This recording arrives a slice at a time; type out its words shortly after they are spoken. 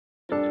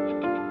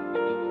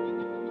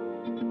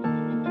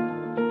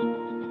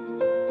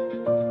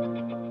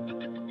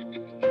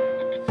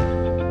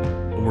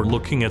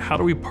looking at how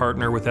do we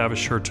partner with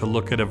AvaSure to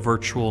look at a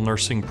virtual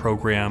nursing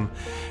program.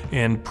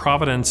 And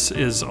Providence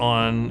is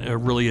on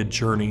really a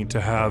journey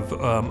to have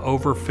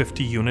over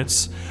 50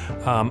 units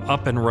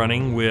up and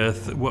running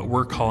with what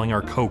we're calling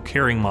our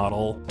co-caring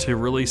model, to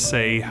really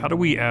say, how do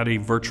we add a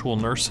virtual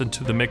nurse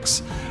into the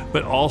mix,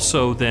 but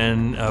also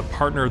then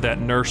partner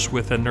that nurse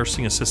with a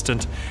nursing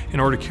assistant in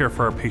order to care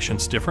for our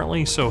patients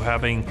differently. So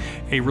having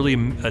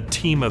a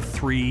team of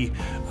 3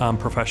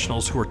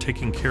 professionals who are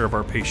taking care of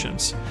our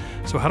patients.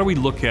 So how do we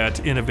look at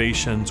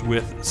innovations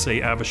with, say,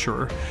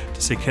 AvaSure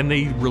to say, can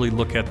they really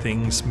look at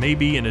things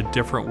maybe in a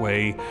different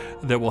way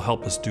that will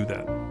help us do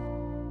that?